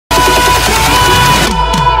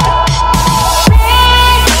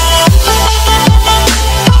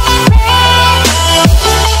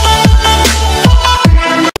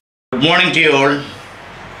Good morning to you all.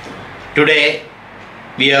 Today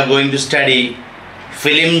we are going to study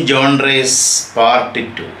film genres part 2.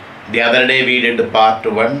 The other day we did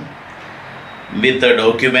part 1 with the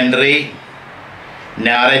documentary,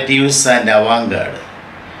 narratives and avant-garde.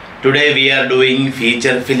 Today we are doing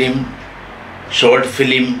feature film, short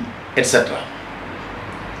film, etc.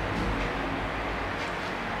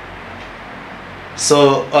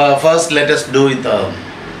 So first let us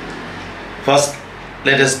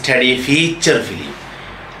study feature film.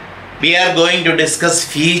 We are going to discuss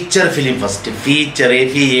feature film first. Feature,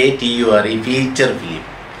 F-E-A-T-U-R-E, feature film.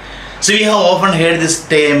 So we have often heard this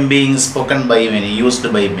term being spoken by many,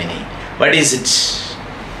 used by many. What is it?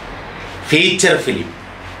 Feature film.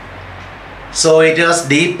 So it has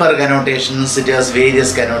deeper connotations, it has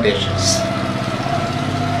various connotations.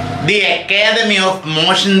 The Academy of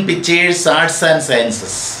Motion Pictures Arts and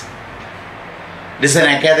Sciences. This is an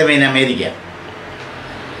academy in America.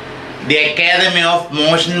 The Academy of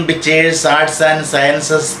Motion Pictures Arts and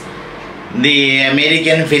Sciences, the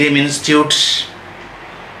American Film Institute,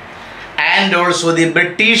 and also the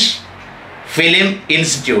British Film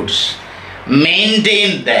Institute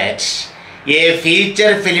maintain that a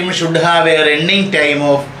feature film should have a running time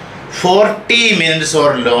of 40 minutes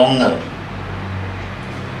or longer.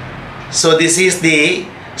 So this is the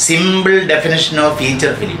simple definition of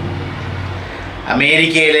feature film.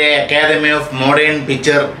 American Academy of Modern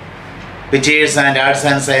Pictures and Arts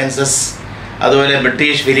and Sciences, അതുപോലെ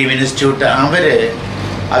British film institute, അവർ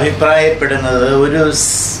അഭിപ്രായപ്പെടുന്നത് ഒരു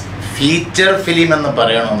feature film എന്ന്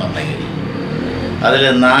പറയണമെന്നുണ്ടെങ്കിൽ അതിൽ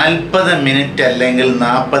 40 minute അല്ലെങ്കിൽ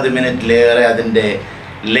 40 മിനിറ്റിലേറെ അതിൻ്റെ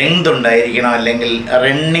length ഉണ്ടായിരിക്കണം, അല്ലെങ്കിൽ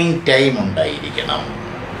running time ഉണ്ടായിരിക്കണം.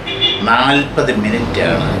 40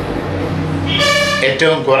 മിനിറ്റാണ്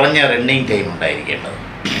ഏറ്റവും കുറഞ്ഞ റണ്ണിങ് ടൈം ഉണ്ടായിരിക്കേണ്ടത്.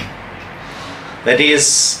 That is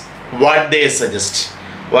what they suggest,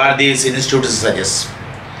 what these institutes suggest.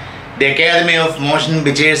 The Academy of Motion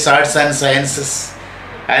Pictures Arts and Sciences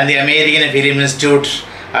and the American Film Institute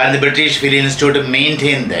and the British Film Institute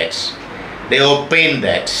maintain that. They opine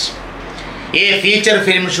that a feature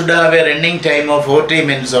film should have a running time of 40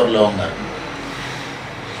 minutes or longer.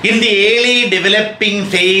 In the early developing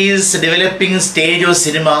stage of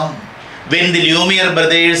cinema, when the Lumiere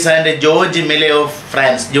brothers and George Millet of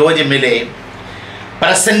France,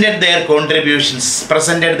 presented their contributions,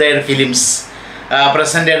 presented their films,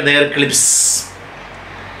 presented their clips,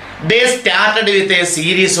 they started with a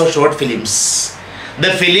series of short films.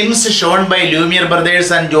 The films shown by Lumiere brothers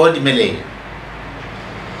and George Millet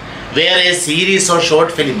were a series of short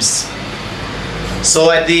films. So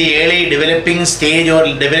at the early developing stage or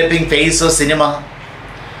developing phase of cinema,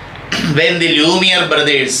 when the Lumiere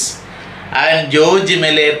brothers and George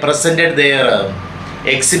Millet presented their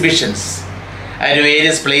exhibitions at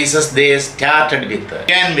various places, they started with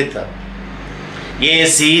a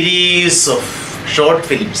series of short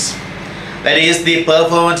films. That is the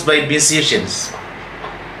performance by musicians.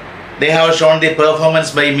 They have shown the performance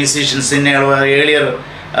by musicians in our earlier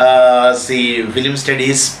film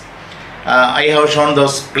studies. I have shown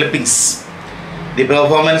those clippings. The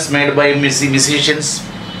performance made by musicians,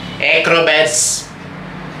 acrobats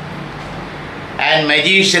and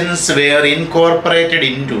magicians were incorporated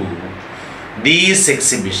into these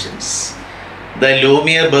exhibitions. The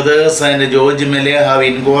Lumiere brothers and George Millet have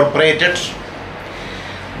incorporated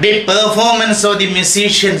the performance of the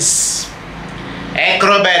musicians,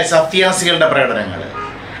 acrobats, അഭ്യാസികളുടെ പ്രകടനങ്ങൾ,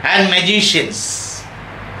 and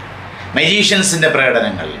magicians-ന്റെ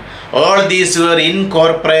പ്രകടനങ്ങൾ. All these were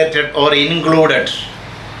incorporated or included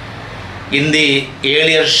in the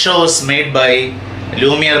earlier shows made by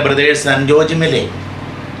Lumiere brothers and George Millet.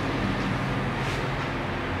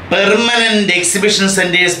 Permanent exhibition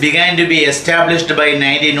centers began to be established by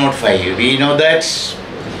 1905. We know that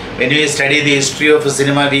when we study the history of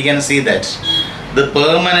cinema, we can see that the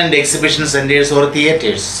permanent exhibition centers or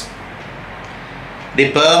theaters, the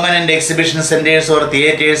permanent exhibition centers or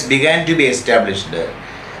theaters began to be established,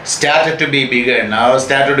 started to be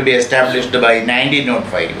established by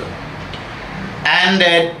 1905. And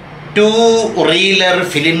 2-reeler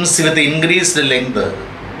films with increased length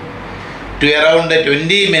to around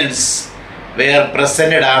 20 minutes were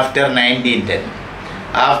presented after 1910.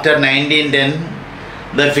 After 1910,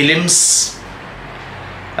 the films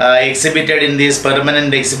exhibited in these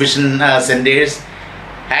permanent exhibition centers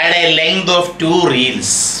had a length of 2 reels.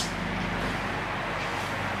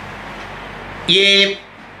 A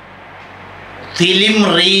film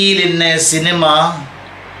reel in a cinema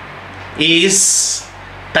is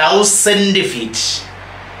 1000 feet.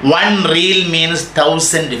 1 reel means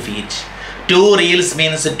 1000 feet. 2 reels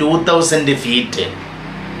means 2000 feet.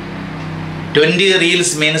 20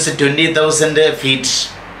 reels means 20,000 feet.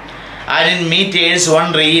 And in meters,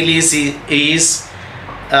 one reel is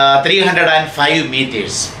 305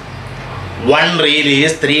 meters. One reel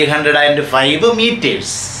is 305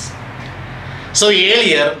 meters. So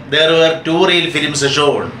earlier, there were 2 reel films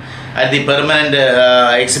shown at the permanent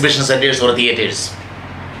exhibition centers or theaters.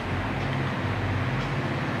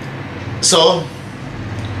 So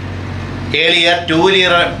earlier,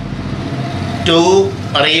 2-reeler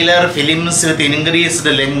films with increased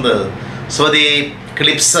length. So the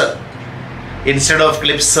clips, instead of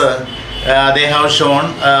clips, they have shown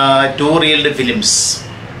 2-reeled films.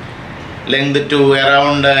 Length to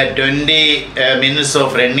around 20 minutes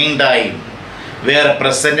of running time were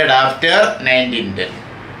presented after 1910.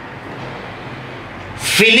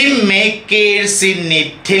 Filmmakers in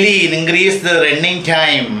Italy increased the running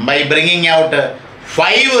time by bringing out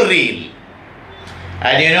 5 reel.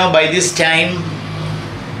 And you know, by this time,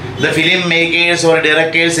 the filmmakers or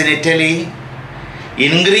directors in Italy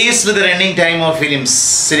increased the running time of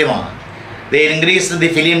cinema. They increased the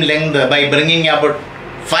film length by bringing about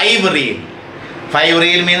 5 reel. 5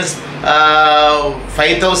 reel means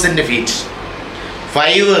 5,000 feet.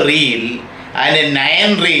 5 reel and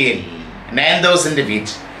 9 reel, 9,000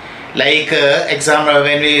 feet. Like example,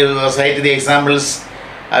 when we cite the examples,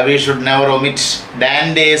 we should never omit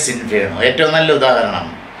Dante's Inferno. ഏറ്റവും നല്ല ഉദാഹരണം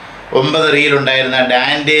 9 reel ഉണ്ടായിരുന്ന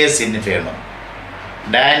Dante's Inferno.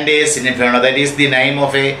 Dante's Inferno, that is the name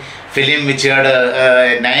of a film which had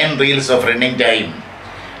 9 reels of running time.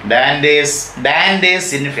 Dante's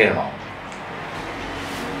Inferno.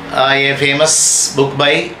 A famous book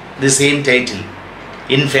by the same title,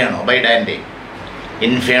 Inferno by Dante.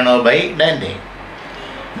 Inferno by Dante.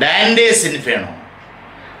 Dante's Inferno.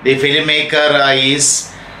 The filmmaker is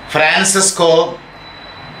Francesco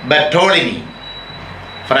Bertolini.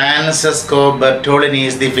 Francesco Bertolini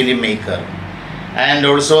is the filmmaker. And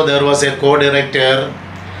also there was a co-director,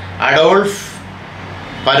 Adolf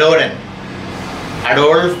Padovan.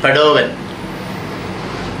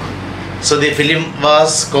 So the film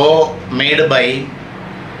was co-made by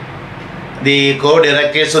the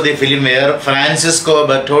co-directors of the film were Francesco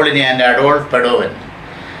Bertolini and Adolf Padovan.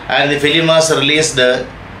 And the film was released,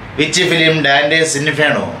 which film? Dante's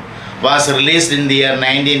Inferno was released in the year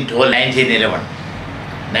 1911.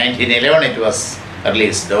 1911 it was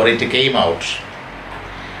released, or it came out.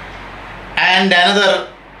 And another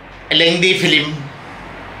lengthy film,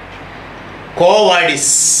 Quo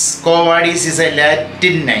Vadis. Quo Vadis is a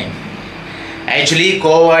Latin name. Actually,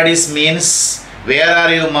 Quo Vadis means where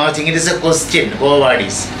are you marching? It is a question. Quo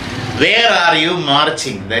Vadis. Where are you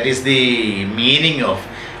marching? That is the meaning of,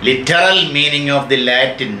 literal meaning of the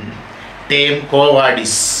Latin term Quo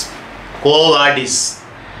Vadis. Quo Vadis.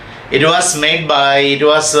 It was made by, it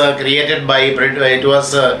was created by, it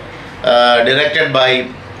was directed by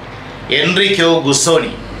Enrico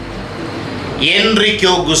Gussoni.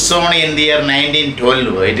 Enrico Gussoni in the year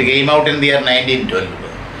 1912. It came out in the year 1912.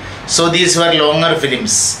 So these were longer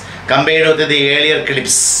films compared with the earlier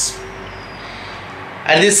clips.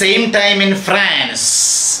 At the same time in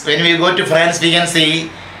France, when we go to France, we can see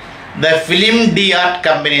the Film d'Art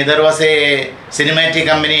Company. There was a cinematic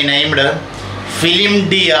company named Film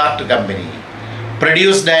d'Art Company.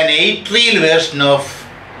 Produced an 8-reel version of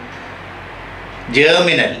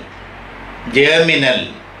Germinal.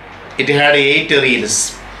 It had 8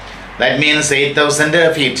 reels. That means 8,000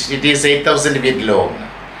 feet. It is 8,000 feet long.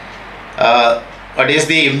 What is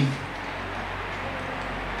the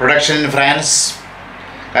production in France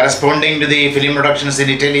corresponding to the film productions in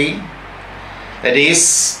Italy? That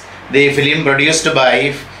is the film produced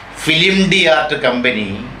by Film d'Art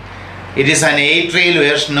Company. It is an 8-reel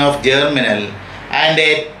version of Germinal and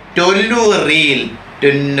a 12-reel.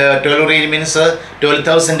 12 reel means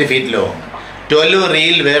 12,000 feet long.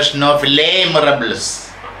 12-reel version of Les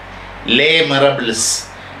Miserables. Les Miserables,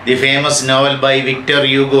 the famous novel by Victor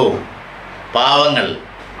Hugo. പാവങ്ങൾ.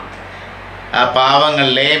 ആ പാവങ്ങൾ,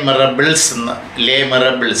 ലേ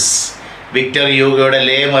മിറബിൾസ്, Victor യൂഗോയുടെ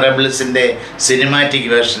ലേ മിറബിൾസിൻ്റെ cinematic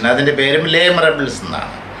version. അതിൻ്റെ പേരും ലേ മിറബിൾസ്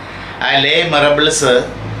എന്നാണ്. ആ ലേ മിറബിൾസ്,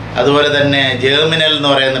 അതുപോലെ തന്നെ germinal എന്ന്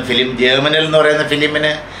പറയുന്ന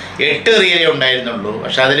ഫിലിമിന് 8 റീലേ ഉണ്ടായിരുന്നുള്ളൂ.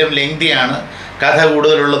 പക്ഷെ അതിലും ലെങ്തിയാണ്, കഥ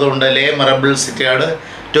കൂടുതലുള്ളതുകൊണ്ട് ലേ മിറബിൾസിറ്റാണ്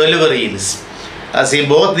 12 reels. See,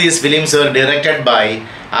 both these films were directed by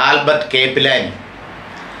Albert Capellani.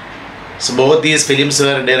 So both these films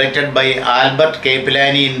were directed by Albert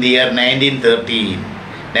Capellani in the year 1913.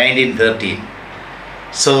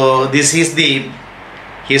 So this is the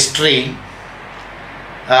history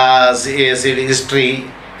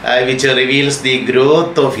which reveals the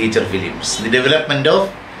growth of feature films, the development of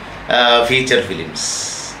feature films.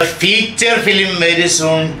 The feature film very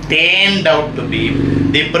soon turned out to be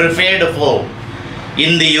the preferred form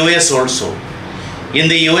in the US also. In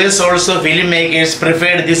the US also, filmmakers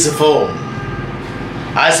preferred this form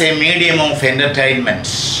as a medium of entertainment.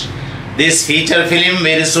 This feature film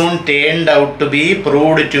very soon turned out to be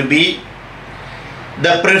proved to be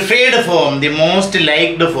the preferred form, the most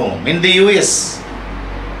liked form in the US,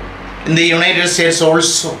 in the United States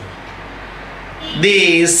also.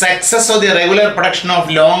 The success of the regular production of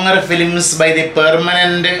longer films by the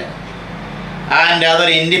permanent and other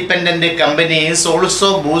independent companies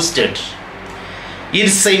also boosted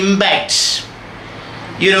its impact.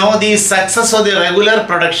 You know, the success of the regular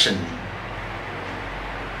production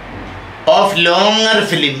of longer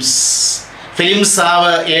films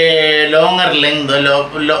have a longer length,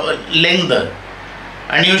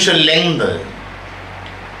 unusual length.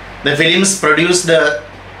 The films produced,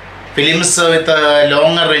 films with a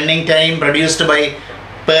longer running time produced by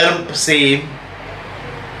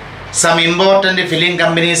some important film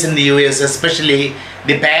companies in the US, especially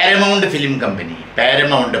the Paramount Film Company.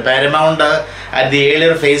 Paramount at the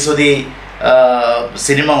earlier phase of the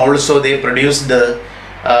cinema also, they produced the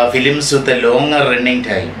films with a longer running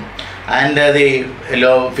time, and the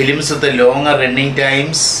films with the longer running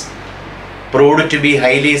times proved to be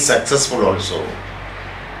highly successful also.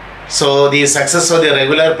 So the success of the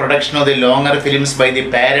regular production of the longer films by the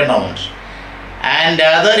Paramount and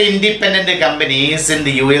other independent companies in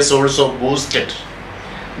the US also increased,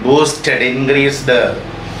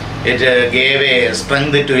 it gave a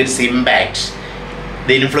strength to its impact,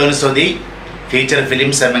 the influence of the feature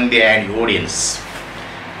films among the audience.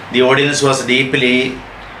 The audience was deeply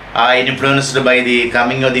influenced by the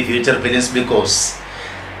coming of the feature films because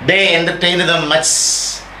they entertained them much,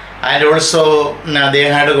 and also they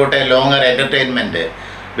had got a longer entertainment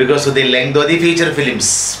because of the length of the feature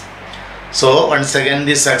films. So once again,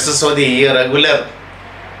 the success of the regular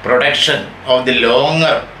production of the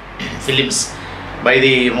longer films by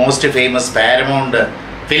the most famous Paramount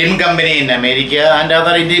Film Company in America and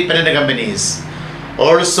other independent companies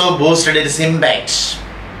also boosted its impact.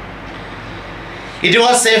 It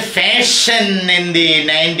was a fashion in the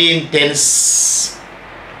 1910s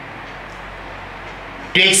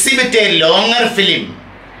to exhibit a longer film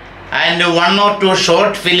and one or two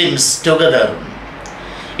short films together.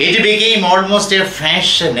 It became almost a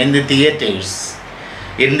fashion in the theaters,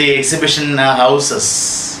 in the exhibition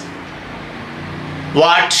houses.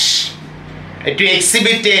 What? To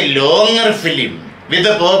exhibit a longer film with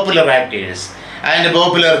the popular actors and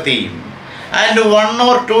popular theme, and one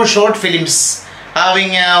or two short films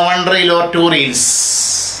having one reel or two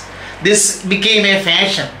reels. This became a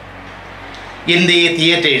fashion in the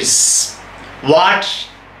theaters. What?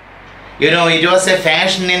 You know, it was a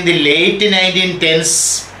fashion in the late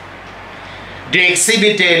 1910s to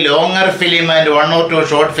exhibit a longer film and one or two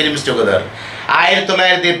short films together.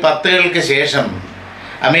 1910-കൾക്ക് ശേഷം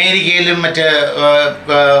അമേരിക്കയിലും മറ്റ്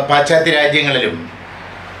പാശ്ചാത്യ രാജ്യങ്ങളിലും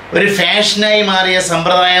ഒരു ഫാഷനായി മാറിയ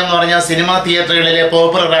സമ്പ്രദായം എന്ന് പറഞ്ഞാൽ സിനിമാ തിയേറ്ററുകളിലെ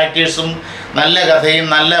പോപ്പുലർ ആക്ടേഴ്സും നല്ല കഥയും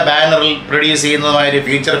നല്ല ബാനറിൽ പ്രൊഡ്യൂസ് ചെയ്യുന്നതുമായ ഒരു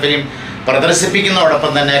ഫീച്ചർ ഫിലിം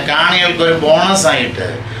പ്രദർശിപ്പിക്കുന്നതോടൊപ്പം തന്നെ കാണികൾക്കൊരു ബോണസായിട്ട്,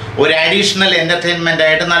 ഒരു അഡീഷണൽ എൻ്റർടൈൻമെൻ്റ്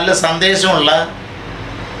ആയിട്ട് നല്ല സന്ദേശമുള്ള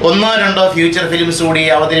ഒന്നോ രണ്ടോ ഫ്യൂച്ചർ ഫിലിംസ് കൂടി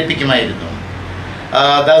അവതരിപ്പിക്കുമായിരുന്നു.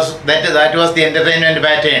 That was the entertainment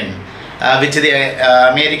pattern which the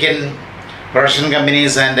American production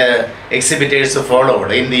companies and exhibitors followed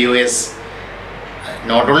in the US,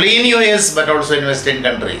 not only in US but also in Western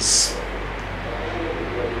countries.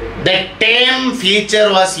 The term feature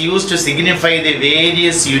was used to signify the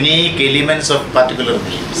various unique elements of particular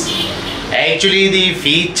films. Actually, the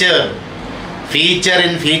feature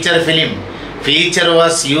in feature film, feature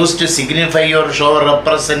was used to signify or show or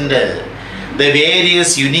represent the various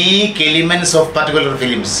unique elements of particular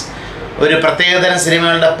films. ഒരു പ്രത്യേകതരം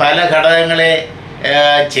സിനിമകളുടെ പല ഘടകങ്ങളെ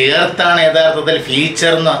ചേർത്താണ് യഥാർത്ഥത്തിൽ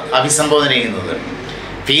feature എന്ന് അഭിസംബോധന ചെയ്യുന്നത്.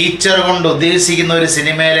 ഫീച്ചർ കൊണ്ട് ഉദ്ദേശിക്കുന്ന ഒരു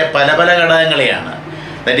സിനിമയിലെ പല പല ഘടകങ്ങളെയാണ്.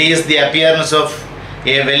 That is the appearance of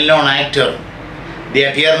A well known actor, the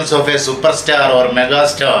appearance of A super star or mega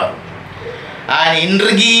star, an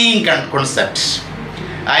intriguing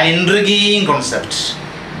concept,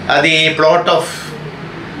 the plot of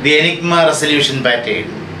the enigma resolution pattern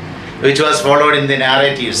which was followed in the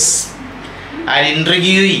narratives, and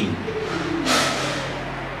intriguing.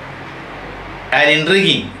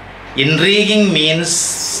 Intriguing means,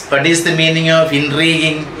 what is the meaning of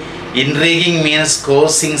intriguing? Intriguing means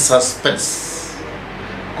causing suspense,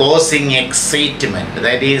 causing excitement.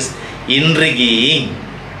 That is intriguing.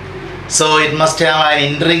 So it must have an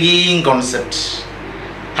intriguing concept.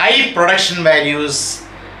 High production values,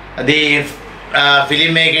 the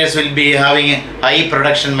filmmakers will be having high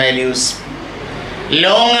production values,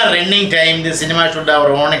 longer running time. The cinema should have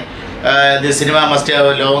the cinema must have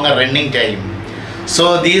a longer running time.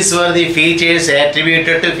 So these were the features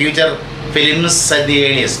attributed to future films at the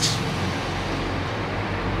earliest.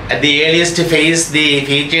 At the earliest phase, the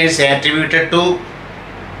features attributed to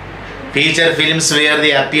feature films were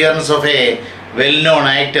the appearance of a well-known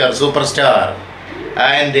actor, superstar,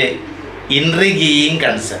 and intriguing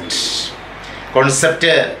concept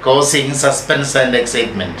causing suspense and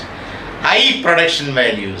excitement, high production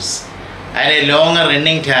values, and a longer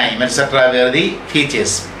running time, etc. were the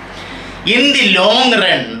features. In the long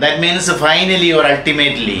run, that means finally or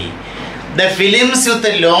ultimately, the films with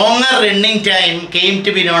a longer running time came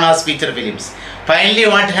to be known as feature films. Finally,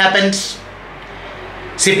 what happened?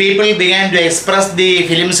 See, people began to express the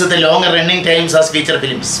films with the longer running times as feature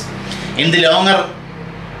films. In the long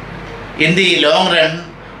run,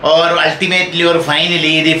 or ultimately or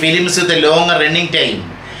finally, the films with a longer running time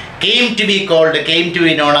came to be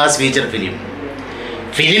known as feature film.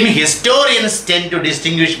 Film historians tend to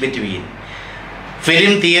distinguish between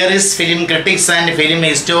film theorists, film critics, and film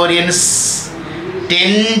historians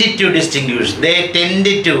tend to distinguish. They tend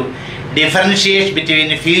to differentiate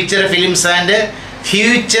between feature films and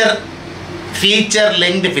feature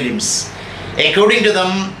length films. According to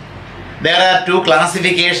them, there are two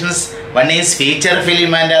classifications. One is feature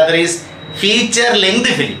film and other is feature length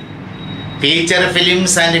film. Feature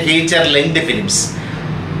films and feature length films.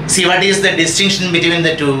 See, what is the distinction between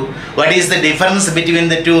the two? What is the difference between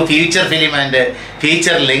the two, feature film and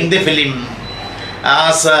feature length film,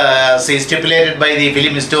 as stipulated by the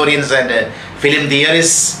film historians and film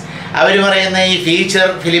theorists? അവർ പറയുന്ന ഈ feature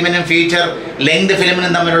ഫിലിമിനും feature length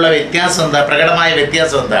ഫിലിമിനും തമ്മിലുള്ള വ്യത്യാസം എന്താ, പ്രകടമായ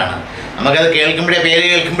വ്യത്യാസം എന്താണ്? നമുക്കത് പേര്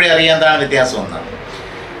കേൾക്കുമ്പോഴേ അറിയാം എന്താണ് വ്യത്യാസം എന്ന്.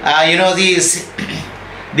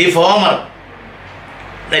 The former,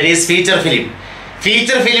 that is feature film.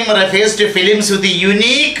 Feature film refers to films with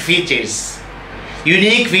unique features.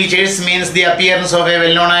 Unique features means the appearance of a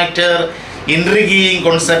well-known actor, intriguing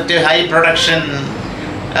concept, high production,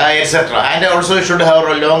 etc. And also should have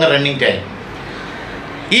a longer running time.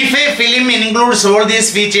 If a film includes all these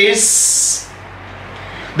features,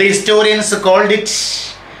 the historians called it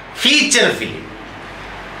feature film.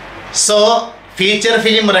 So, feature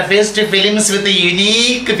film refers to films with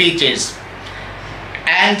unique features,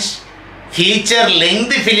 and feature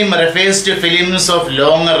length film refers to films of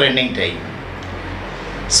longer running time.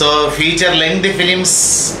 So, feature length films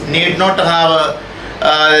need not have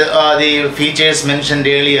the features mentioned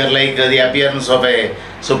earlier, like the appearance of a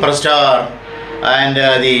superstar and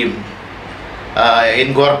the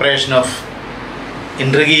incorporation of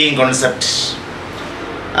intriguing concepts.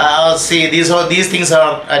 See, these things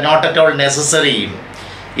are not at all necessary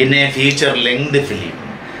in a feature length film.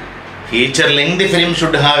 Feature length film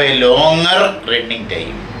should have a longer running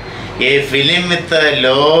time. A film with a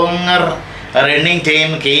longer running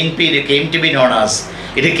time came to be known as,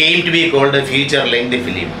 it came to be called a feature length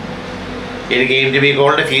film. It came to be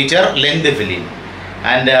called a feature length film.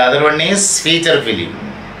 And the other one is feature film.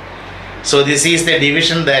 So this is the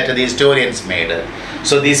division that the historians made.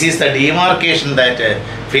 So this is the demarcation that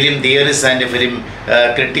film theorists and film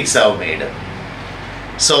critics have made.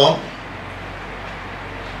 So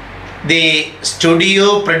the studio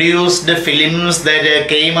produced films that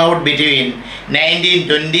came out between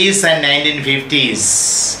 1920s and 1950s.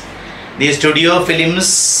 The studio films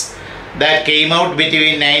that came out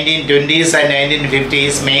between 1920s and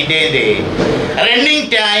 1950s maintained a running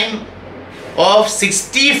time of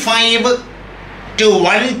 65 to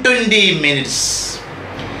 120 minutes.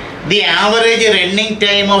 The average running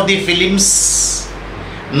time of the films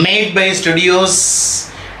made by studios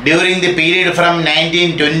during the period from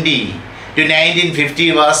 1920 to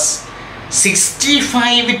 1950 was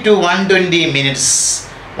 65 to 120 minutes.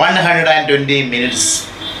 120 minutes.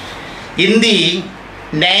 In the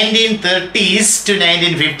 1930s to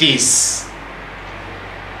 1950s,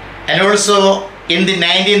 and also in the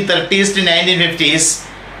 1930s to 1950s,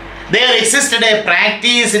 there existed a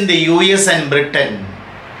practice in the US and Britain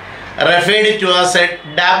referred to as a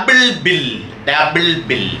double bill.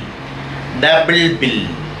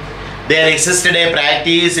 There existed a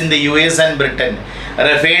practice in the US and Britain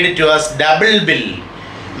referred to as double bill,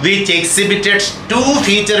 which exhibited two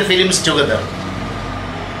feature films together.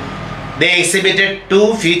 They exhibited two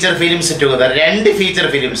feature films together, two feature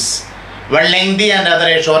films, one lengthy and other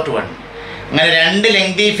a short one. രണ്ട്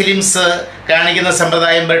lengthy films കാണിക്കുന്ന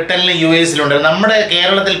സമ്പ്രദായം ബ്രിട്ടനിലും U എസിലുണ്ട്. നമ്മുടെ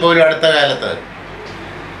കേരളത്തിൽ പോലും അടുത്ത കാലത്ത്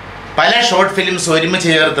പല short films ഒരുമിച്ച്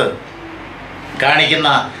ചേർത്ത് കാണിക്കുന്ന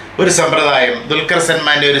ഒരു സമ്പ്രദായം. ദുൽഖർ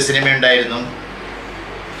സൽമാൻ്റെ ഒരു സിനിമ ഉണ്ടായിരുന്നു.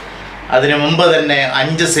 അതിനു മുമ്പ് തന്നെ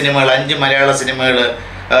 5 മലയാള സിനിമകൾ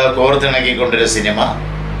കോർത്തിണക്കിക്കൊണ്ടൊരു സിനിമ.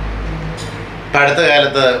 അടുത്ത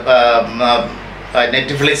കാലത്ത്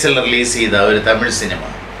നെറ്റ്ഫ്ലിക്സിൽ റിലീസ് ചെയ്ത ഒരു തമിഴ് സിനിമ.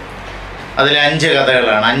 അതിൽ 5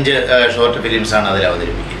 കഥകളാണ്, 5 ഷോർട്ട് ഫിലിംസാണ് അതിൽ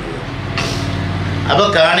അവതരിപ്പിക്കുന്നത്. അപ്പോൾ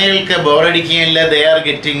കാണികൾക്ക് ബോറടിക്കുകയില്ല. They are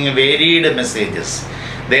getting varied messages.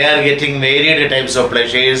 They are getting varied types of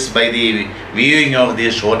pleasures by the viewing of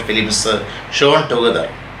these short films shown together.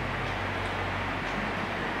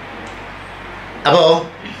 അപ്പോൾ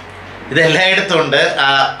ഇതെല്ലായിടത്തും ഉണ്ട്.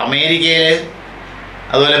 അമേരിക്കയിൽ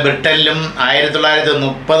അതുപോലെ ബ്രിട്ടനിലും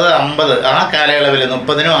 1930-50 ആ കാലയളവിൽ,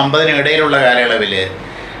 30-നും 50-നും ഇടയിലുള്ള കാലയളവിൽ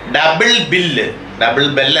ഡബിൾ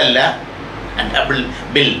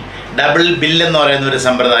ബിൽ എന്ന് പറയുന്ന ഒരു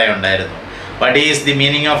സമ്പ്രദായം ഉണ്ടായിരുന്നു. What is the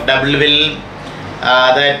meaning of double bill?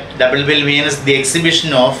 That double bill means the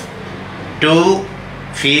exhibition of 2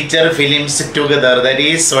 feature films together. That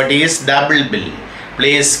is what is double bill.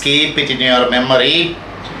 Please keep it in your memory.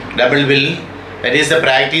 Double bill, that is the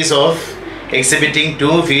practice of exhibiting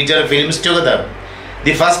 2 feature films together.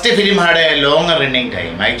 The first film had a longer running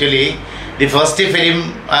time. Actually, the first film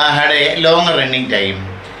had a longer running time.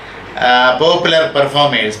 Popular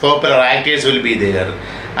performers, popular actors will be there,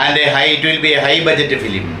 and it will be a high budget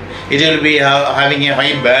film. It will be having a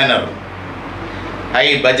high banner,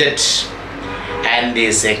 high budget. And the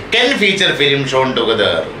second feature film shown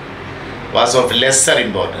together was of lesser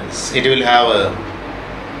importance. It will have a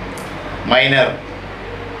minor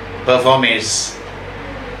performers,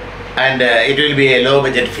 and it will be a low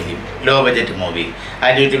budget film, low budget movie,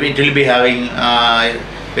 and it will be having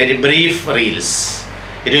very brief reels.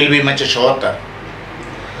 It will be much shorter.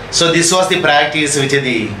 So this was the practice which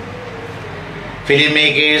the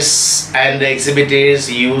filmmakers and the exhibitors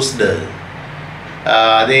used.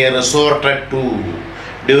 They resorted to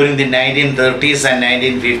during the 1930s and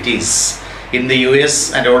 1950s in the US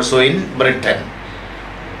and also in Britain.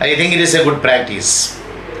 I think it is a good practice.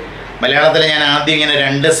 മലയാളത്തിൽ ഞാൻ ആദ്യം ഇങ്ങനെ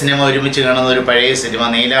 2 cinema ഒരുമിച്ച് കാണുന്ന ഒരു പഴയ cinema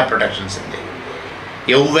നീല പ്രൊഡക്ഷൻസിൻ്റെ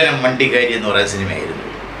യൗവനം വണ്ടിക്കാരി എന്ന് പറയുന്ന സിനിമയായിരുന്നു.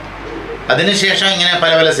 അതിനുശേഷം ഇങ്ങനെ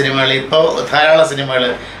പല സിനിമകൾ, ഇപ്പോൾ ധാരാളം സിനിമകൾ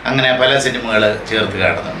അങ്ങനെ പല സിനിമകൾ ചേർത്ത്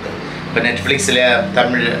കാണുന്നുണ്ട്. ഇപ്പോൾ നെറ്റ്ഫ്ലിക്സിലെ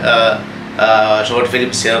തമിഴ് ഷോർട്ട്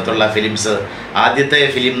ഫിലിംസ് ചേർത്തുള്ള ഫിലിംസ്, ആദ്യത്തെ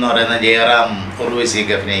ഫിലിം എന്ന് പറയുന്നത് ജയറാം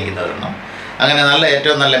ഉർവശിയൊക്കെ അഭിനയിക്കുന്നവരണം. അങ്ങനെ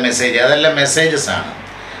ഏറ്റവും നല്ല മെസ്സേജ്, അതെല്ലാം മെസ്സേജസ് ആണ്.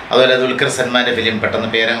 അതുപോലെ ദുൽഖർ സൽമാൻ്റെ ഫിലിം, പെട്ടെന്ന്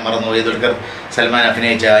പേരങ്ങ് മറന്നുപോയി, ദുൽഖർ സൽമാൻ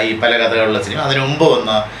അഭിനയിച്ച ഈ പല കഥകളുള്ള സിനിമ. അതിനു മുമ്പ്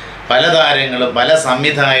വന്ന് പല താരങ്ങളും പല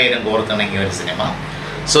സംവിധായകരും കോർത്തിണങ്ങിയ ഒരു cinema.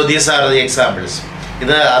 So these are the examples.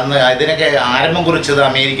 ഇത് അന്ന് ഇതിനൊക്കെ ആരംഭം കുറിച്ചത്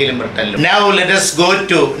അമേരിക്കയിലും ബ്രിട്ടനിലും. Now let us go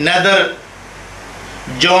to another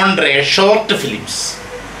genre, short films.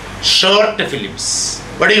 Short films.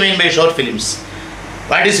 What do you mean by short films?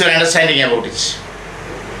 What is your understanding about it?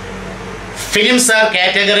 Films are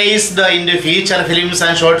categorized into feature films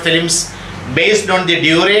and short films based on the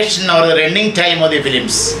duration or the running time of the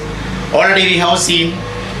films. Already we have seen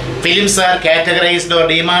films are categorized or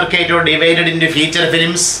demarcated or divided into feature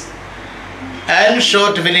films and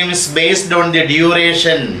short films based on the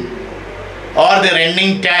duration or the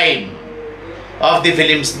running time of the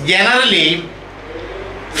films. Generally,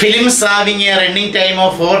 films having a running time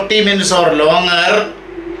of 40 minutes or longer,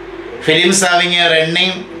 films having a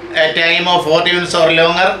running time of 40 minutes or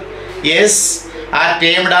longer, yes, are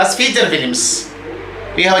termed as feature films.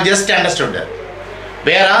 We have just understood that.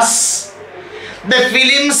 Whereas the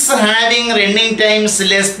films having running times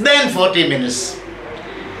less than 40 minutes,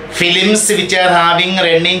 films which are having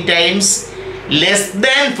running times less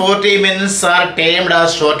than 40 minutes are termed as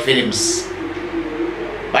short films.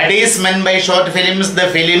 What is meant by short films? The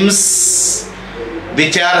films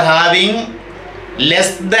which are having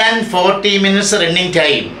less than 40 minutes running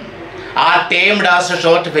time are termed as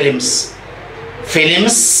short films.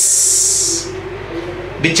 Films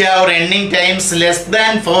which have running times less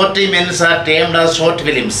than 40 minutes are termed as short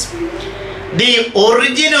films. The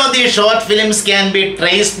origin of the short films can be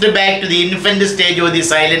traced back to the infant stage of the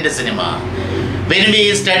silent cinema. When we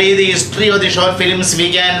study the history of the short films, we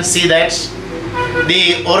can see that the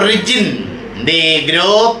origin, the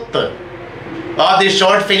growth of the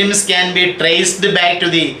short films can be traced back to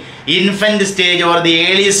the infant stage or the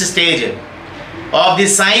earliest stage of the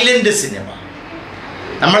silent cinema.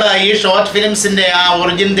 നമ്മൾ ഈ short ഫിലിംസിൻ്റെ ആ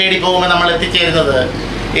origin തേടി പോകുമ്പോൾ നമ്മൾ എത്തിച്ചേരുന്നത്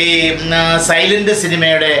ഈ silent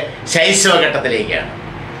സിനിമയുടെ ശൈശവഘട്ടത്തിലേക്കാണ്.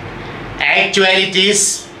 ആക്ച്വാലിറ്റീസ്,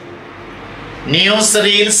 news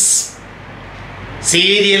reels,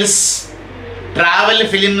 serials, travel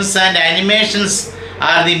films and animations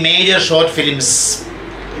are the major short films.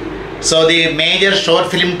 So the major short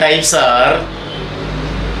film types are,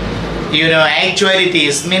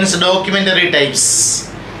 actualities means documentary types,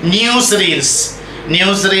 news reels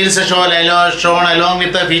Newsreels shown along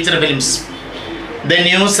with the feature films. The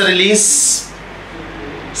news release,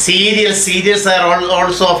 serials are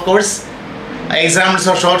also, of course, examples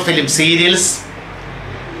of short films. Serials,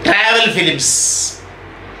 travel films,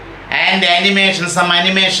 and animations. Some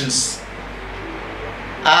animations.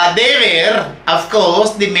 They were, of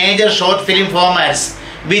course, the major short film formats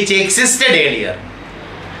which existed earlier.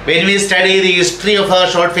 When we study the history of our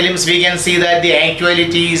short films, we can see that the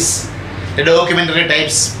actualities, the documentary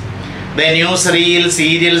types, the newsreel,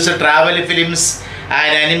 serials, travel films,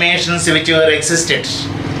 and animations which were existed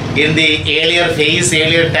in the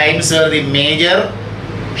earlier times were the major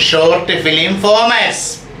short film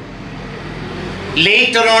formats.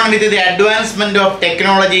 Later on, with the advancement of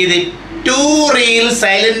technology, the two-reel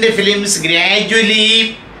silent films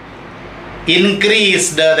gradually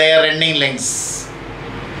increased their running lengths.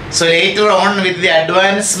 So later on, with the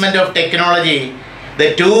advancement of technology,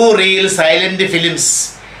 the two-reel silent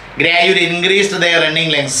films gradually increased their running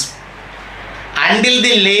lengths. Until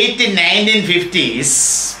the late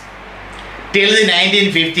 1950s,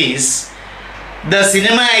 the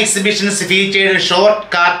cinema exhibitions featured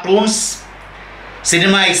short cartoons.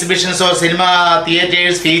 Cinema exhibitions or cinema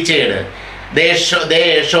theaters featured. They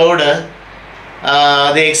exhibited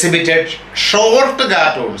short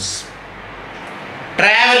cartoons,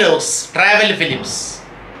 travel films,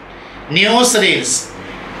 newsreels,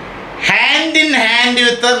 hand in hand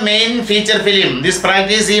with the main feature film. This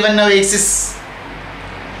practice even now exists.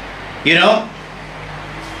 You know,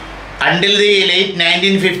 until the late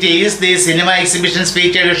 1950s, the cinema exhibitions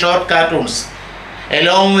featured short cartoons.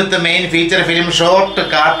 Along with the main feature film, short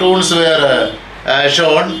cartoons were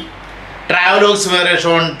shown. Travelogues were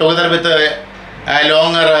shown together with a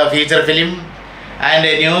longer feature film, and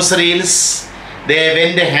newsreels. They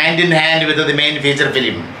went hand in hand with the main feature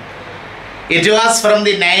film. It was from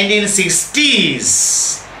the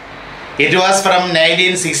 1960s. It was from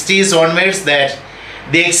 1960s onwards that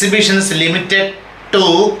the exhibitions limited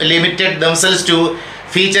themselves to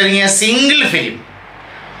featuring a single film.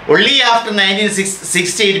 Only after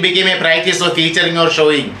 1960 it became a practice of featuring or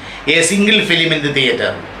showing a single film in the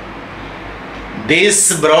theatre.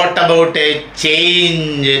 This brought about a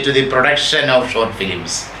change to the production of short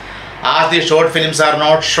films. As the short films are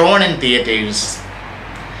not shown in theatres,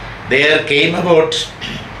 there came about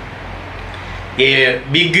a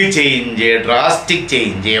big change, a drastic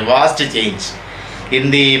change, a vast change in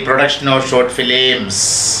the production of short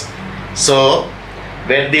films. So,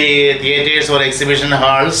 when the theatres or exhibition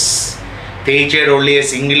halls featured only a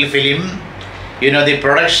single film, the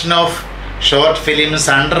production of short films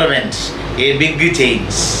underwent a big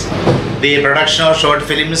change. The production of short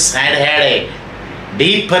films had a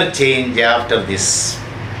deeper change after this.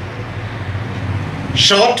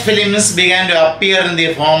 Short films began to appear in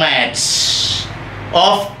the format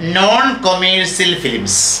of non-commercial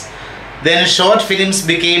films. Then short films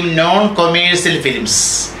became non-commercial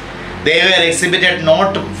films. They were exhibited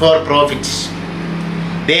not for profit.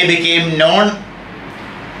 They became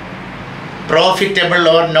non-profitable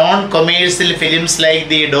or non-commercial films like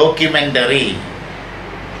the documentary,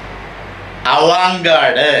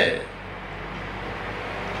 avant-garde,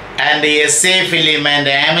 and the essay film and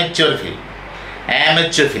amateur film.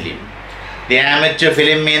 The amateur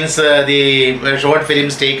film means the short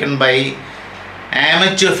films taken by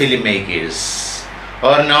amateur filmmakers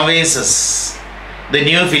or novices. The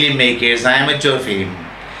new filmmakers, amateur film,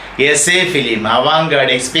 essay film, avant-garde,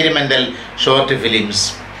 experimental short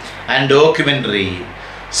films, and documentary.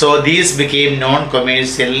 So these became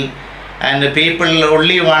non-commercial, and people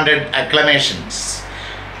only wanted acclamations.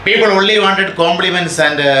 People only wanted compliments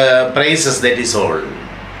and praises, that is all.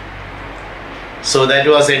 So that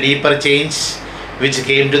was a deeper change which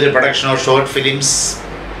came to the production of short films.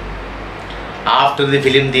 After the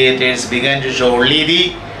film theatres began to show only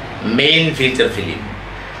the main feature film,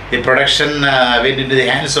 the production went into the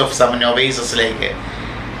hands of some novices like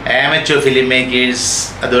amateur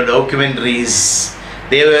filmmakers, the documentaries.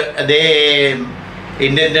 They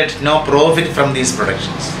intended no profit from these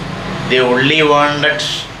productions. They only wanted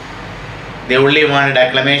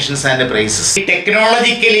acclamations and praises. The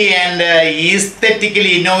technologically and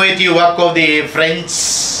aesthetically innovative work of the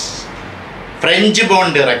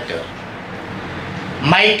French-born director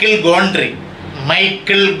Michel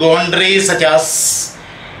Gondry, such as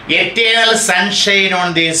Eternal Sunshine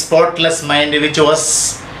on the Spotless Mind, which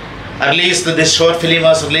was released, this short film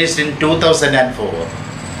was released in 2004.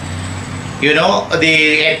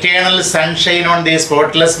 The Eternal Sunshine on the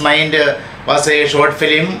Spotless Mind was a short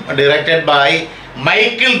film directed by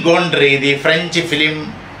Michel Gondry, the French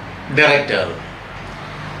film director.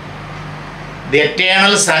 The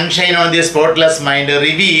Eternal Sunshine on the Spotless Mind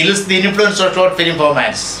reveals the influence of short film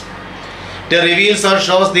formats. It reveals or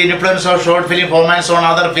shows the influence of short film formats on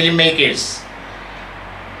other filmmakers.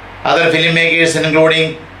 Other filmmakers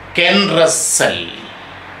including Ken Russell,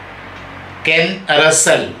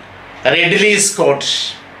 Ridley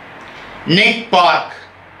Scott, Nick Park,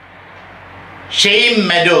 Shane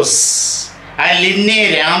Meadows, and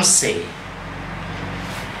Linnea-Ramsay.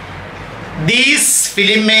 These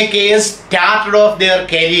filmmakers started off their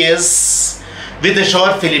careers with the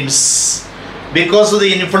short films because of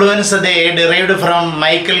the influence they derived from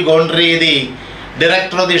Michael Gondry, the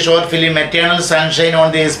director of the short film Eternal Sunshine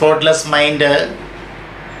on the Spotless Mind.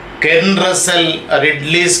 Ken Russell,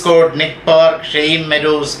 Ridley Scott, Nick Park, Shane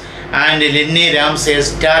Meadows, and Linnea-Ramsay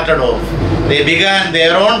started off. They began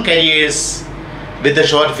their own careers with the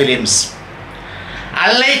short films.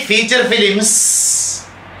 Unlike feature films,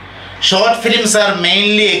 short films are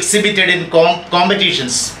mainly exhibited in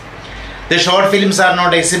competitions. The short films are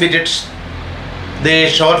not exhibited. The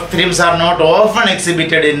short films are not often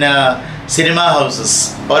exhibited in cinema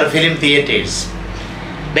houses or film theaters.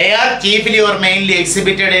 They are chiefly or mainly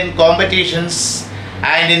exhibited in competitions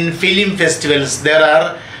and in film festivals. There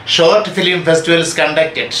are short film festivals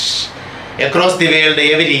conducted across the world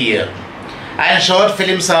every year, and short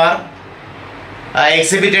films are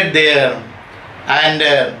exhibited there and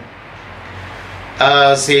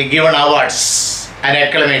given awards and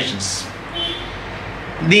acclamations.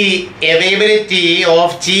 The availability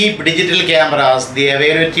of cheap digital cameras,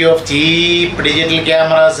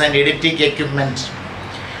 and editing equipment.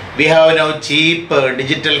 We have now cheap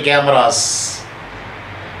digital cameras,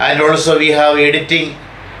 and also we have editing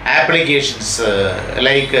applications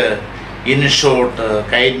like InShot,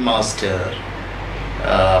 KineMaster,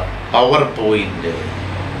 PowerPoint,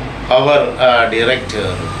 Power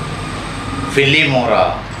Director,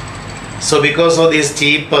 Filmora. So because of these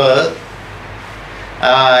cheap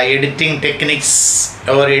editing techniques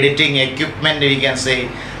or editing equipment, we can say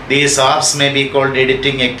these apps may be called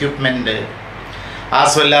editing equipment,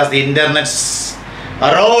 as well as the internet's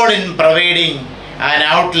role in providing an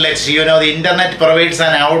outlet. The internet provides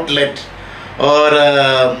an outlet or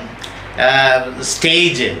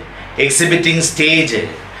stage, exhibiting stage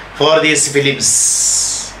for these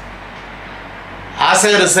films. As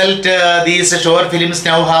a result, these short films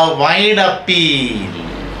now have wide appeal.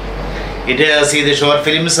 The short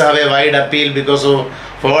films have a wide appeal because of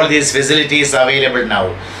all these facilities available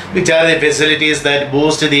now. Which are the facilities that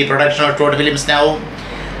boost the production of short films now?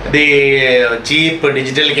 The cheap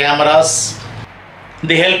digital cameras,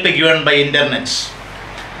 the help given by internet.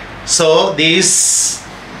 So these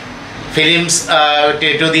films,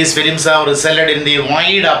 these films have resulted in the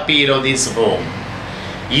wide appeal of this form.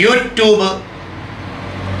 YouTube,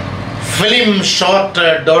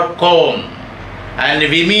 filmshort.com and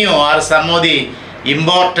Vimeo are some of the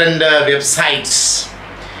important websites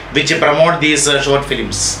which promote these short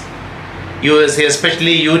films. You see,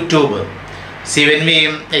 especially YouTube. See, when we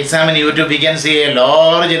examine YouTube, we can see a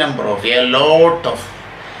large number of,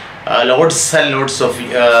 loads and loads of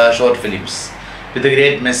short films with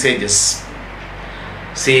great messages.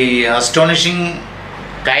 See, astonishing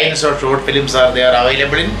kinds of short films are there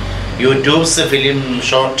available in YouTube's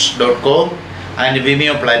filmshort.com and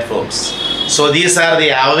Vimeo platforms. So these are the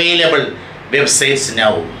available websites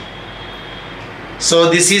now. So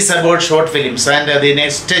this is about short films, and the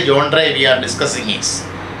next genre we are discussing is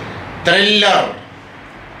thriller.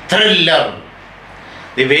 The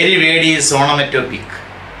very word is onomatopoeic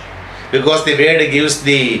because the word gives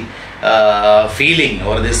the feeling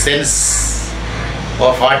or the sense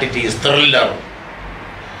of what it is. Thriller.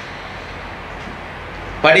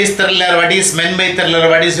 What is thriller? What is meant by thriller?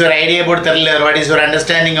 What is your idea about thriller? What is your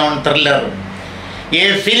understanding on thriller?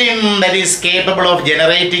 A film that is capable of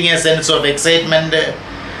generating a sense of excitement,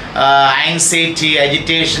 anxiety,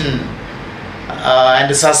 agitation,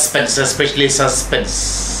 and suspense, especially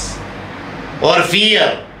suspense or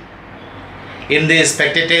fear in the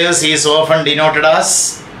spectators is often denoted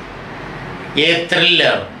as a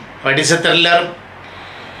thriller. What is a thriller?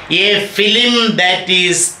 A film that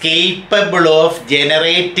is capable of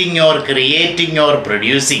generating or creating or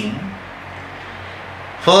producing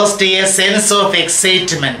first a sense of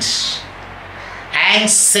excitement,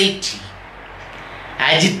 anxiety,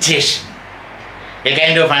 agitation, a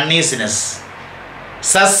kind of uneasiness,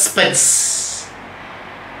 suspense,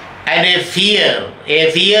 and a fear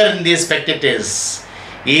in the spectators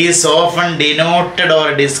is often denoted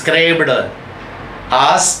or described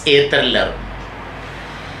as a thriller.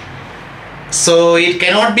 So it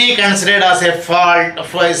cannot be considered as a fault,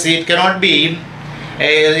 it cannot be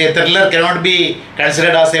A thriller cannot be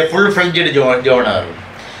considered as a full-fledged genre.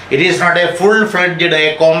 It is not a full-fledged, a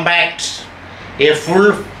compact, a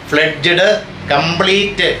full-fledged,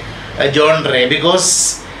 complete genre, because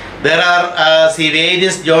there are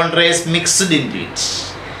various genres mixed into it.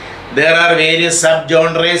 There are various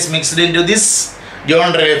sub-genres mixed into this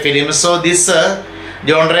genre film. So this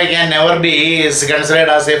genre can never be considered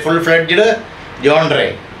as a full-fledged genre.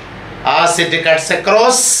 As it cuts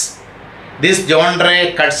across, this genre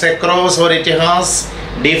cuts across, or it has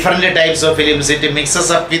different types of films. It mixes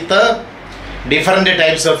up with different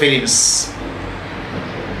types of films.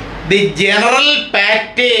 The general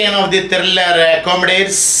pattern of the thriller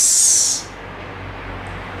accommodates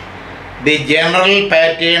the general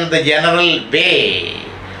pattern, the general way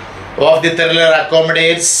of the thriller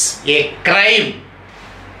accommodates a crime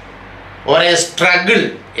or a struggle,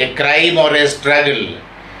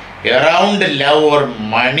 around love or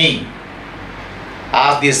money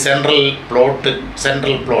as the central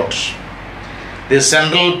plot. The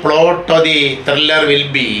central plot of the thriller will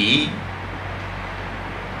be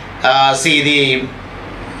an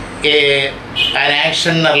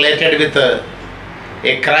action related with a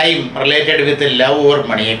crime related with love or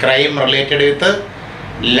money. A crime related with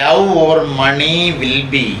love or money will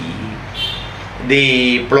be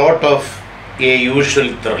the plot of a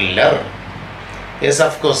usual thriller. Yes,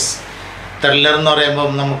 of course. Thriller എന്ന് പറയുമ്പോൾ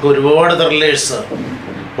നമുക്ക് ഒരുപാട് thrillers,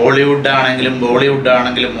 Hollywood ആണെങ്കിലും ബോളിവുഡ്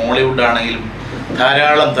ആണെങ്കിലും Mollywood ആണെങ്കിലും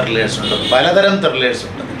ധാരാളം thrillers ഉണ്ട്, പലതരം ത്രില്ലേഴ്സ്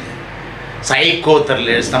ഉണ്ട്. സൈക്കോ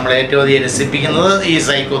ത്രില്ലേഴ്സ്, നമ്മൾ ഏറ്റവും അധികം രസിപ്പിക്കുന്നത് ഈ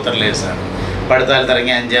സൈക്കോ ത്രില്ലേഴ്സാണ്. അടുത്തകാലത്ത്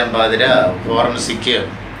ഇറങ്ങിയ അഞ്ചാം പാതിര, ഫോറൻസിക്,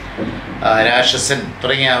 രാക്ഷസൻ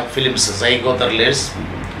തുടങ്ങിയ films psycho thrillers.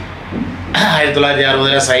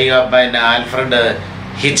 1960 Alfred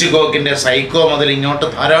ഹിച്ച്കോക്കിൻ്റെ psycho മുതൽ ഇങ്ങോട്ട്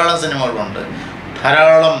ധാരാളം സിനിമകളുണ്ട്,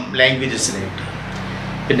 ധാരാളം ലാംഗ്വേജസിലായിട്ട്.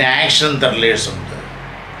 പിന്നെ ആക്ഷൻ ത്രില്ലേഴ്സ് ഉണ്ട്,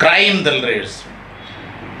 crime thrillers,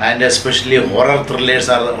 and especially horror thrillers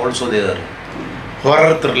are also there.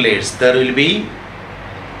 Horror thrillers, there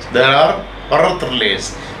are horror thrillers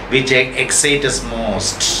which excite us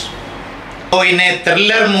most. So in a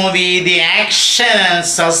thriller movie, the action and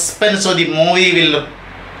suspense of the movie will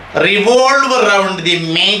revolve around the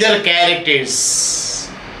major characters.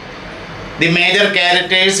 The major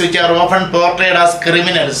characters which are often portrayed as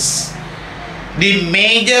criminals. The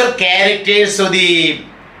major characters of the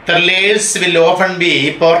thrillers will often be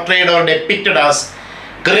portrayed or depicted as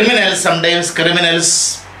criminals, sometimes criminals,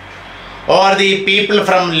 or the people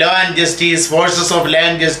from law and justice, forces of law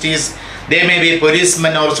and justice. They may be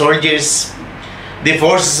policemen or soldiers, the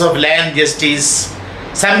forces of law and justice.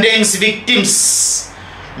 Sometimes victims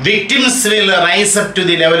will rise up to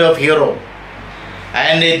the level of hero,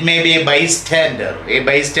 and it may be a bystander, a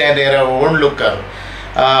onlooker,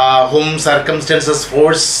 whom circumstances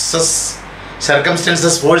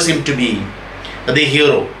force him to be the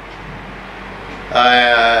hero.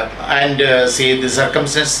 The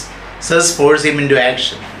circumstances force him into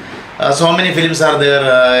action. So many films are there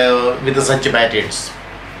with such patterns.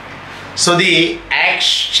 So the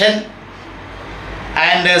action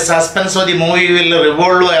and suspense of the movie will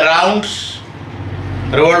revolve around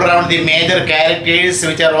the major characters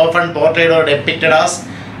which are often portrayed or depicted as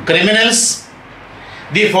criminals,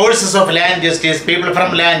 the forces of law and justice, people from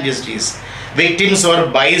law and justice, victims or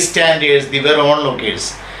bystanders, the very onlookers.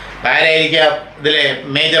 ആരായിരിക്കാം ഇതിലെ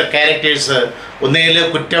major characters? ഒന്നുകിൽ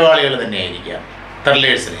കുറ്റവാളികൾ തന്നെയായിരിക്കാം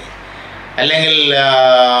ത്രില്ലേഴ്സിൽ, അല്ലെങ്കിൽ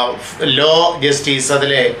law justice,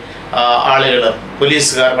 അതിലെ ആളുകൾ,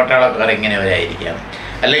 പോലീസുകാർ, പട്ടാളക്കാർ, ഇങ്ങനെവരായിരിക്കാം.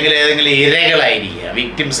 അല്ലെങ്കിൽ ഏതെങ്കിലും ഇരകളായിരിക്കാം,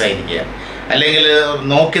 വിക്ടിംസ് ആയിരിക്കാം. അല്ലെങ്കിൽ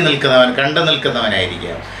നോക്കി നിൽക്കുന്നവൻ, കണ്ടു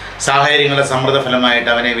നിൽക്കുന്നവനായിരിക്കാം. സാഹചര്യങ്ങളുടെ സമ്മർദ്ദഫലമായിട്ട്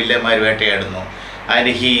അവനെ വില്ലന്മാർ വേട്ടയാടുന്നു,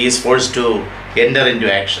 and he is forced to enter in to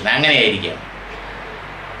action, അങ്ങനെയായിരിക്കാം.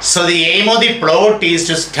 So the aim of the plot is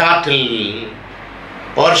to startle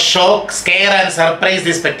or shock, scare and surprise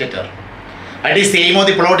the spectator. That is the aim of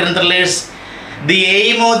the plot in thrillers. The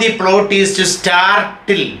aim of the plot is to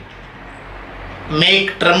startle, make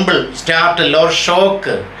tremble, startle or shock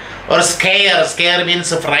or scare. Scare means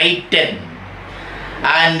frighten,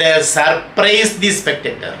 and surprise the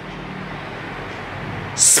spectator.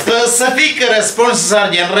 Specific responses are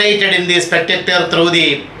generated in the spectator through the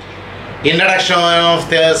introduction of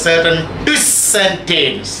the certain twists and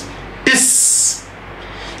turns.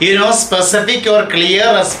 Specific or clear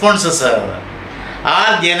responses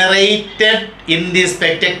are generated in the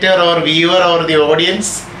spectator or viewer or the audience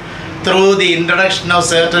through the introduction of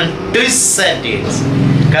certain twists and turns.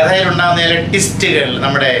 കഥയിലുണ്ടാകുന്ന ചില ട്വിസ്റ്റുകൾ,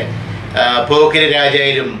 നമ്മുടെ പോക്കിരി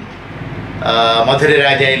രാജയിലും മധുര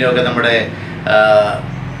രാജയിലും ഒക്കെ നമ്മുടെ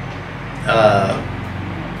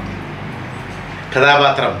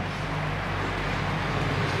കഥാപാത്രം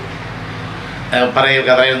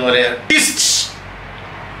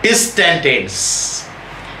twist and turns.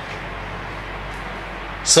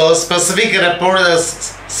 So specific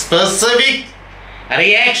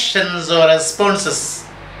reactions or responses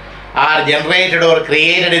are generated or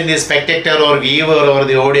created in the spectator or viewer or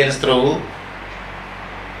the audience through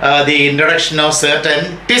the introduction of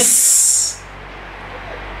certain twists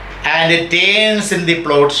and turns in the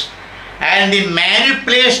plot and the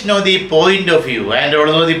manipulation of the point of view. And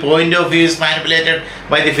although the point of view is manipulated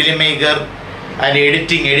by the filmmaker, and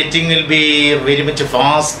editing will be very much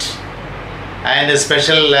fast, and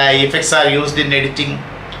special effects are used in editing,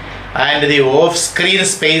 and the off-screen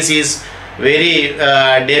space is very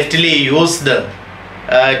deftly used to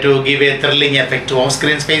give a thrilling effect to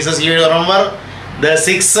off-screen spaces. You remember the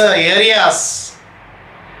 6 areas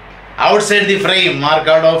outside the frame are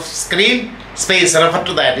called off-screen space. Refer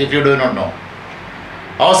to that if you do not know.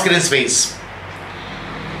 Off-screen space.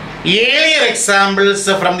 Earlier examples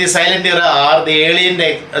from the silent era are the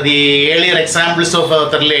earlier examples of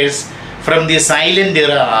thrillers from the silent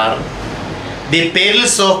era are The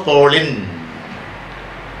Perils of Pauline,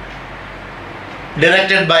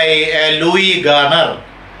 directed by Louis Garner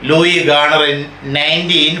in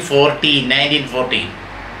 1914.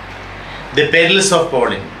 The Perils of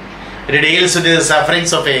Pauline. It deals with the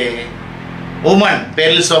sufferings of a woman.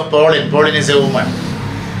 Perils of Pauline. Pauline is a woman.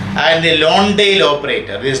 And the Lawndale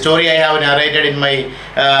Operator. The story I have narrated in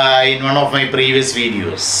one of my previous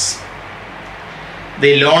videos.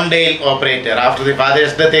 The Lawndale Operator. After the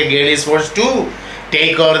father's death, a girl is forced to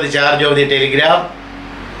take over the charge of the telegraph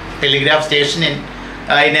station in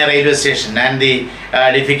a railway station, and the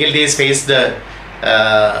difficulties faced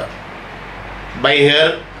by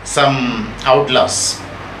her some outlaws.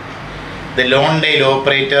 The Lawndale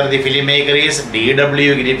Operator, the filmmaker is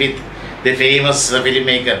D.W. Griffith, the famous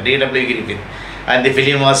filmmaker D.W. Griffith, and the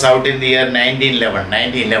film was out in the year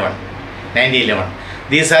 1911.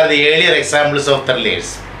 These are the earlier examples of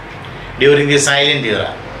thrillers during the silent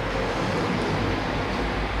era.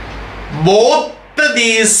 Both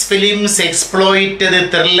these films exploit the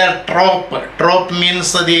thriller trope. Trope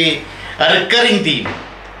means the recurring theme.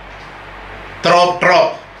 Trope.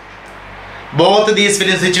 Both these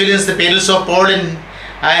films, which films, The Perils of Pauline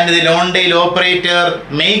and The Lawndale Operator,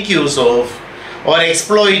 make use of or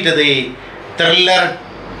exploit the thriller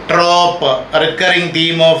trope, recurring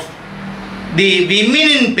theme of the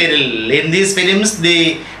women in peril. In these films,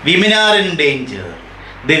 the women are in danger.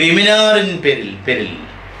 The women are in peril.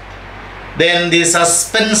 Then the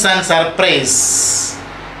suspense and surprise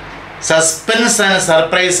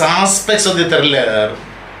aspects of the thriller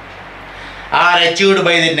are achieved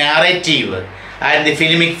by the narrative and the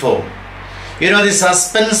filmic form. You know, the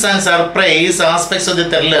suspense and surprise aspects of the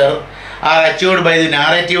thriller are achieved by the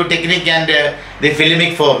narrative technique and the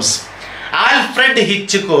filmic forms. Alfred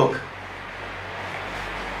Hitchcock,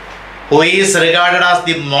 who is regarded as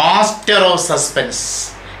the master of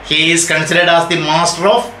suspense. He is considered as the master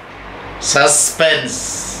of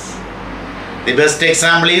suspense. The best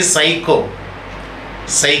example is Psycho.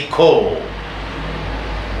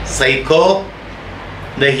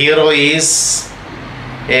 The hero is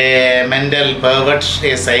a mental pervert,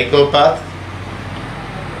 a psychopath,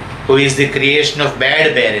 who is the creation of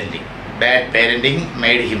bad parenting. Bad parenting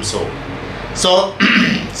made him so. So,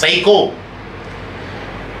 Psycho.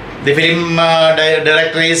 The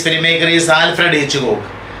filmmaker is Alfred Hitchcock.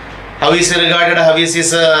 How is he regarded? How is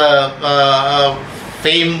his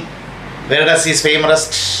fame? Where does his fame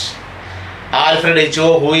rest? Alfred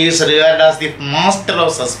Hitchcock, who is regarded as the master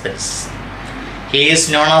of suspense. He is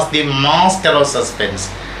known as the master of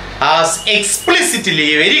suspense, has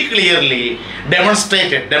explicitly, very clearly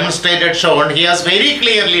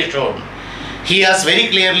shown. He has very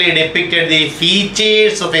clearly depicted the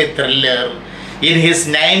features of a thriller in his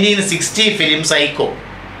 1960 film Psycho.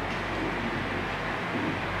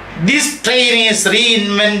 This strain is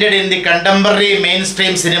reinvented in the contemporary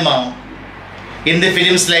mainstream cinema in the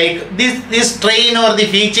films like this strain or the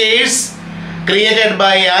features created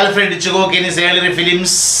by Alfred Hitchcock in his earlier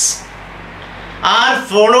films are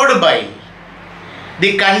followed by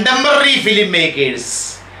the contemporary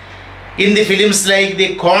filmmakers in the films like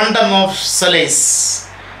the Quantum of Solace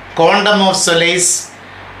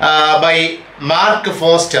by Mark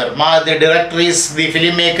Foster. The director is, the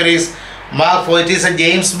filmmaker is Mark Foster. It is a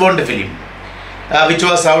James Bond film which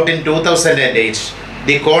was out in 2008.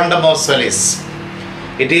 The Quantum of Solace.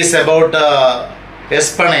 It is about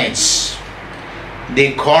espionage.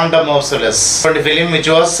 The Quantum of Solace. The film which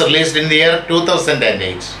was released in the year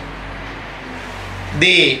 2008.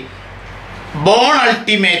 The Bourne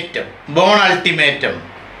Ultimatum.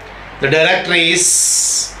 The director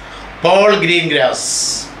is Paul Greengrass.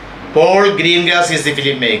 Paul Greengrass is the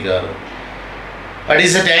filmmaker. What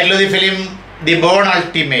is the title of the film? The Bourne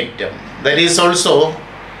Ultimatum. That is also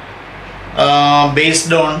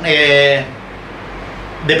based on the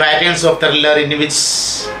patterns of thriller in which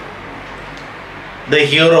the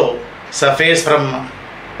hero suffers from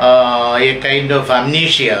a kind of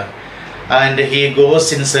amnesia and he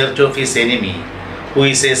goes in search of his enemy, who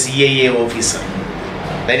is a CIA officer.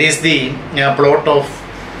 That is the plot of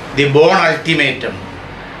The Bourne Ultimatum,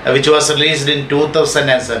 which was released in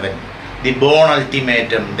 2007. The Bourne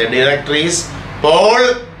Ultimatum. The director is Paul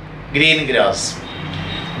Greengrass.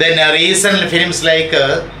 Then recent films like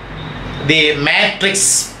The Matrix,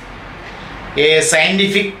 a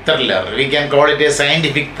scientific thriller. We can call it a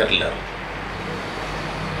scientific thriller.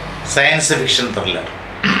 Science fiction thriller.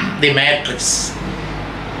 The Matrix.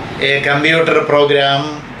 A computer programmer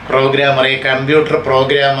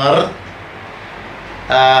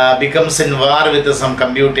becomes in war with some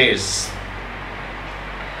computers.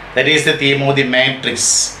 That is the theme of The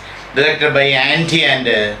Matrix, directed by Andy and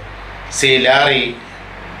Larry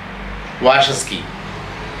Wachowski.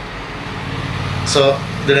 So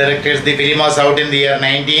the directors, the film was out in the year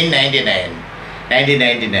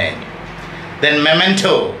 1999. Then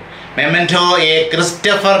Memento, a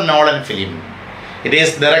Christopher Nolan film. It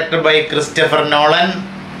is directed by Christopher Nolan,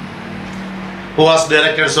 who has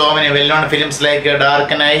directed so many well-known films like Dark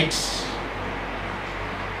Knight,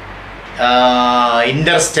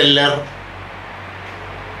 Interstellar,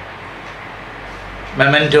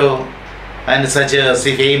 Memento, and such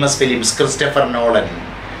famous films. Christopher Nolan,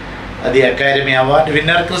 the Academy Award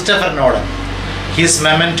winner Christopher Nolan. His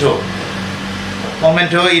Memento,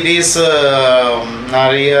 it is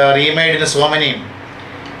remade in so many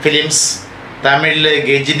films. Tamil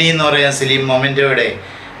Gejini എന്ന് പറയുന്ന film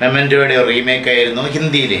മെമൻറ്റോയുടെ remake ആയിരുന്നു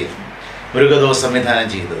ഹിന്ദിയിൽ മൃഗദോസ് സംവിധാനം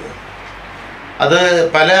ചെയ്തത്. അത്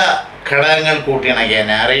പല ഘടകങ്ങൾ കൂട്ടിയിണക്കിയ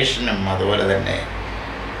നാരേഷനും അതുപോലെ തന്നെ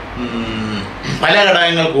പല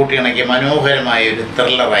ഘടകങ്ങൾ കൂട്ടിയിണക്കിയ മനോഹരമായ ഒരു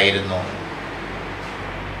ത്രില്ലറായിരുന്നു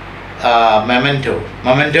Memento,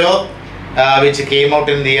 which came out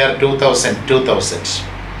in the year 2000.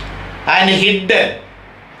 And Hidden,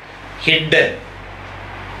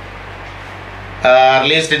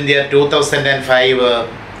 released in the year 2005.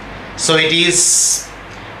 So it is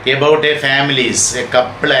about a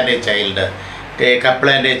couple and a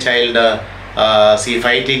child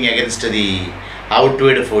fighting against the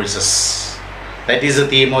outward forces. That is the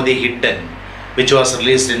theme of The Hidden, which was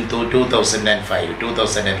released in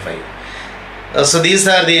 2005. So these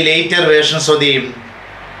are the later versions of the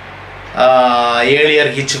earlier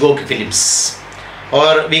Hitchcock films,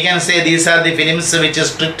 or we can say these are the films which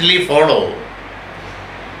strictly follow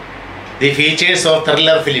the features of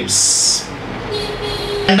thriller films.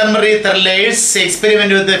 Contemporary thrillers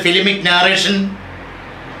experiment with the filmic narration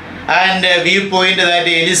and viewpoint that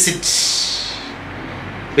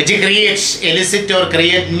elicit or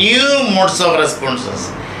create new modes of responses.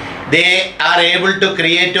 They are able to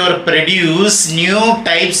create or produce new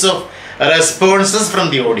types of responses from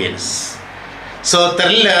the audience. So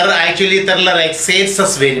thriller excites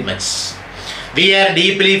us very much. We are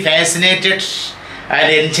deeply fascinated and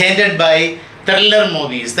enchanted by thriller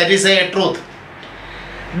movies. That is a truth.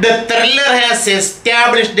 The thriller has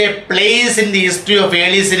established a place in the history of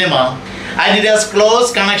early cinema, and it has close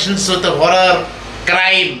connections with the horror,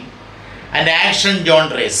 crime and action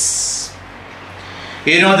genres.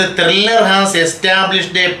 You know, the thriller has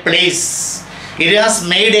established a place. It has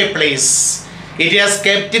made a place. It has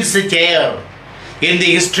kept its chair in the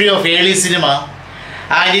history of early cinema,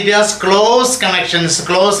 and it has close connections,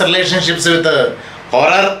 close relationships with the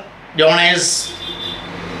horror genres,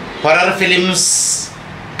 horror films,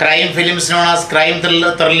 crime films known as crime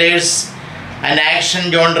thrillers, and action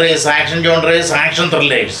genres, action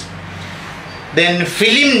thrillers. Then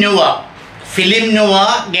film noir,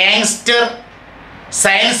 gangster,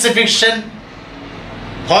 science fiction,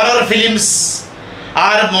 horror films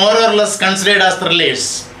are more or less considered as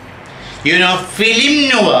thrillers. You know, film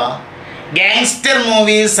noir, gangster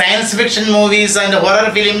movies, science fiction movies and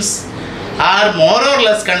horror films are more or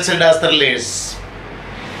less considered as thrillers.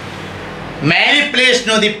 Manipulation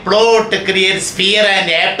of the plot creates fear and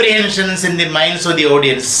apprehensions in the minds of the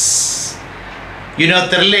audience. You know,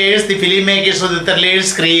 thrillers, the filmmakers of the thrillers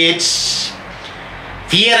create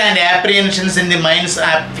fear and apprehensions in the minds.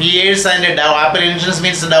 Fears and apprehensions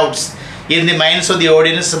means doubts in the minds of the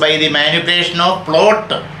audience by the manipulation of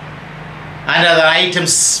plot and other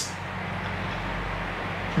items.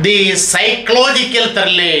 The psychological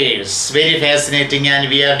thrillers, very fascinating, and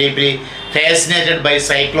we are deeply fascinated by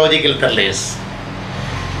psychological thrillers,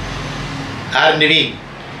 aren't we?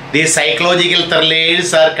 These psychological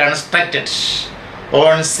thrillers are constructed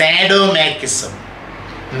on sadomasochism,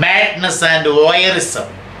 madness and voyeurism.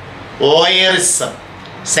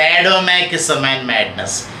 Sadomasochism and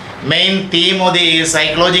madness. Main theme of the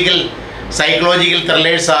psychological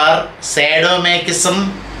thrillers are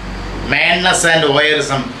sadomasochism, madness and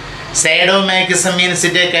voyeurism. Sadomasochism means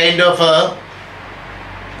it a kind of a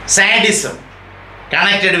sadism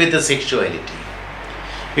connected with the sexuality.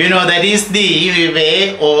 You know, that is the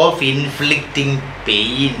way of inflicting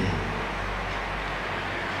pain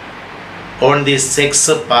on the sex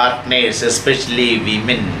partners, especially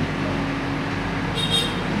women,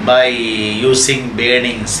 by using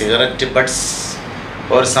burning cigarette butts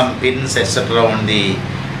or some pins etc. on the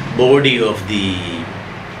body of the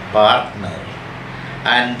partner,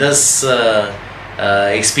 and thus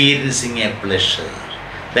experiencing a pleasure.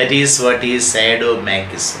 That is what is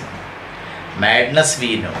sadomasochism. Madness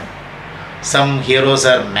we know. Some heroes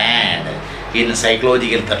are mad in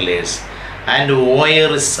psychological thrillers. And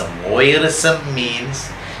voyeurism. Voyeurism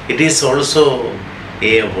means it is also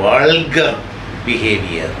a vulgar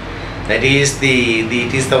behavior. That is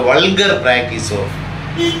it is the vulgar practice of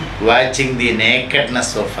watching the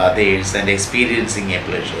nakedness of others and experiencing a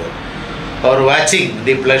pleasure, or watching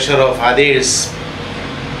the pleasure of others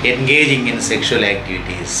engaging in sexual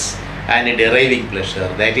activities and deriving pleasure.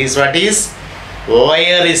 That is what is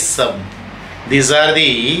voyeurism. These are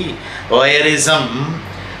the voyeurism,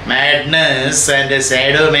 madness and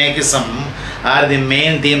sadomasochism are the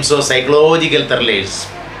main themes of psychological thrillers.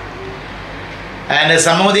 And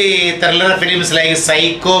some of the thriller films like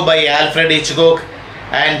Psycho by Alfred Hitchcock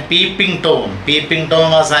and Peeping Tom. Peeping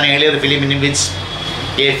Tom was an earlier film in which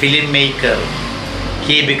a filmmaker,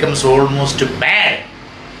 he becomes almost bad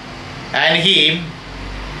and he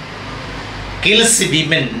kills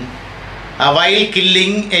women. While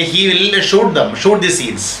killing, he will shoot the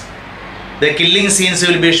scenes. The killing scenes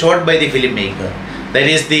will be shot by the filmmaker. That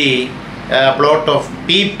is the plot of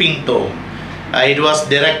Peeping Tom. It was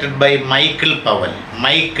directed by Michael Powell.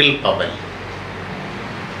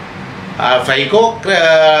 Psycho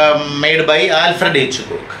made by Alfred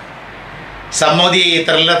Hitchcock. Some of the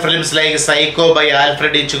thriller films like Psycho by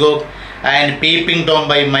Alfred Hitchcock and Peeping Tom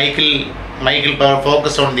by Michael Powell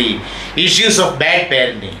focus on the issues of bad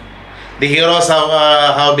parenting. The heroes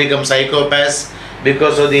have become psychopaths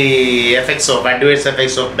because of the adverse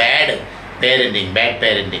effects of bad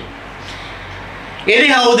parenting.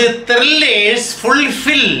 Anyhow, the thrillers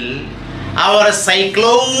fulfill our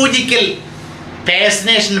psychological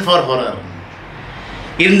fascination for horror.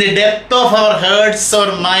 In the depth of our hearts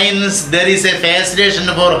or minds, there is a fascination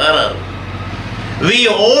for horror. We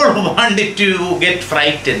all want to get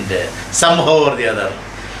frightened somehow or the other.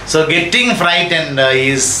 So getting frightened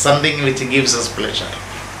is something which gives us pleasure.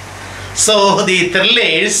 So the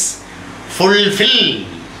thrillers fulfill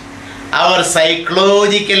our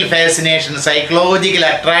psychological fascination, psychological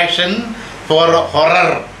attraction for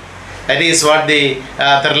horror. That is what the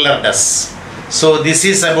thriller does. So this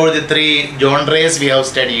is about the three genres we have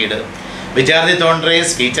studied. Which are the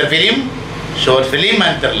genres? Feature film, short film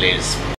and thrillers.